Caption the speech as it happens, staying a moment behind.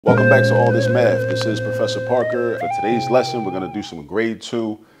Welcome back to All This Math. This is Professor Parker. For today's lesson, we're going to do some grade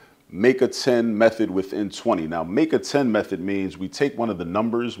 2 make a 10 method within 20. Now, make a 10 method means we take one of the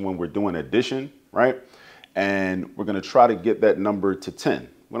numbers when we're doing addition, right? And we're going to try to get that number to 10.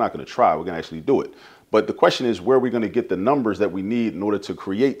 We're not going to try, we're going to actually do it. But the question is, where are we going to get the numbers that we need in order to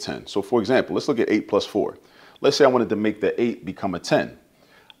create 10? So for example, let's look at 8 plus 4. Let's say I wanted to make the 8 become a 10.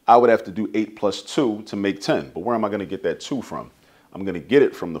 I would have to do 8 plus 2 to make 10. But where am I going to get that 2 from? I'm going to get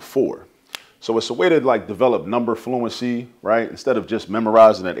it from the 4. So it's a way to develop number fluency, right? Instead of just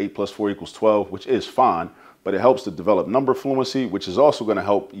memorizing that 8 plus 4 equals 12, which is fine, but it helps to develop number fluency, which is also going to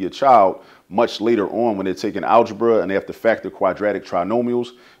help your child much later on when they're taking algebra and they have to factor quadratic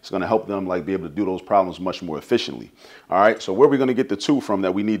trinomials. It's going to help them be able to do those problems much more efficiently. All right, so where are we going to get the 2 from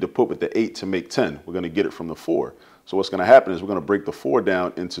that we need to put with the 8 to make 10? We're going to get it from the 4. So what's going to happen is we're going to break the 4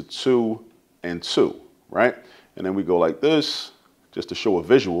 down into 2 and 2, right? And then we go like this, just to show a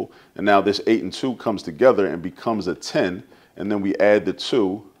visual. And now this 8 and 2 comes together and becomes a 10. And then we add the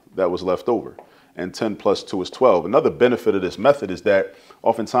 2 that was left over. And 10 plus 2 is 12. Another benefit of this method is that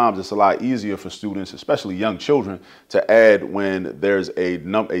oftentimes it's a lot easier for students, especially young children, to add when there's a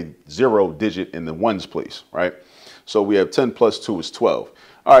 0 digit in the ones place, right? So we have 10 plus 2 is 12.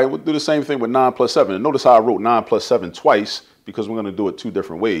 All right, we'll do the same thing with 9 plus 7. And notice how I wrote 9 plus 7 twice, because we're going to do it 2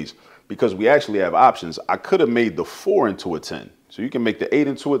 different ways. Because we actually have options. I could have made the 4 into a 10. So you can make the 8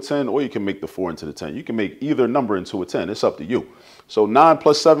 into a 10, or you can make the 4 into the 10. You can make either number into a 10. It's up to you. So 9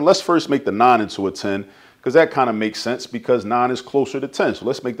 plus 7, let's first make the 9 into a 10, because that kind of makes sense because 9 is closer to 10. So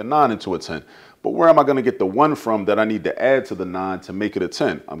let's make the 9 into a 10. But where am I going to get the 1 from that I need to add to the 9 to make it a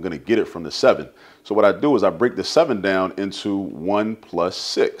 10? I'm going to get it from the 7. So what I do is I break the 7 down into 1 plus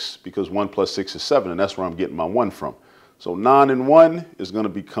 6, because 1 plus 6 is 7, and that's where I'm getting my 1 from. So 9 and 1 is going to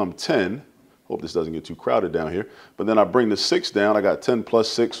become 10. Hope this doesn't get too crowded down here. But then I bring the 6 down. I got 10 plus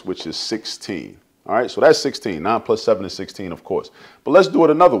 6, which is 16. All right, so that's 16. 9 plus 7 is 16, of course. But let's do it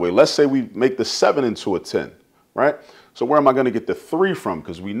another way. Let's say we make the 7 into a 10, right? So where am I going to get the 3 from?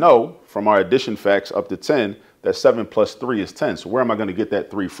 Because we know from our addition facts up to 10 that 7 plus 3 is 10. So where am I going to get that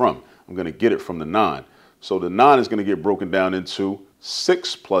 3 from? I'm going to get it from the 9. So the 9 is going to get broken down into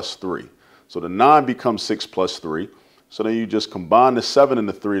 6 plus 3. So the 9 becomes 6 plus 3. So then you just combine the 7 and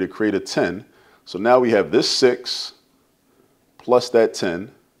the 3 to create a 10. So now we have this 6 plus that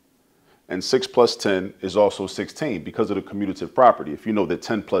 10, and 6 plus 10 is also 16 because of the commutative property. If you know that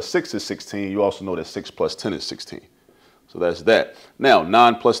 10 plus 6 is 16, you also know that 6 plus 10 is 16. So that's that. Now,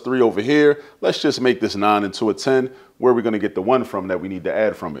 9 plus 3 over here, let's just make this 9 into a 10. Where are we going to get the 1 from that we need to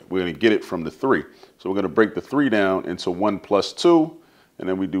add from it? We're going to get it from the 3. So we're going to break the 3 down into 1 plus 2, and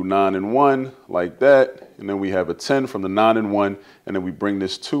then we do 9 and 1 like that. And then we have a 10 from the 9 and 1, and then we bring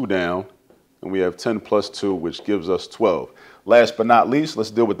this 2 down. And we have 10 plus 2, which gives us 12. Last but not least, let's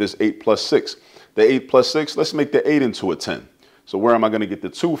deal with this 8 plus 6. The 8 plus 6, let's make the 8 into a 10. So where am I going to get the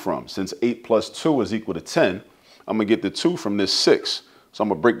 2 from? Since 8 plus 2 is equal to 10, I'm going to get the 2 from this 6. So I'm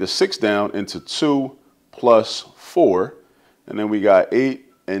going to break the 6 down into 2 plus 4. And then we got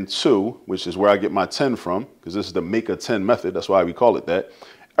 8 and 2, which is where I get my 10 from, because this is the make a 10 method. That's why we call it that.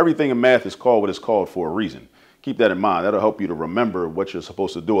 Everything in math is called what it's called for a reason. Keep that in mind. That'll help you to remember what you're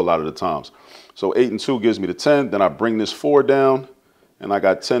supposed to do a lot of the times. So 8 and 2 gives me the 10. Then I bring this 4 down, and I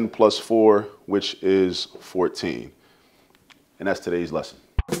got 10 plus 4, which is 14. And that's today's lesson.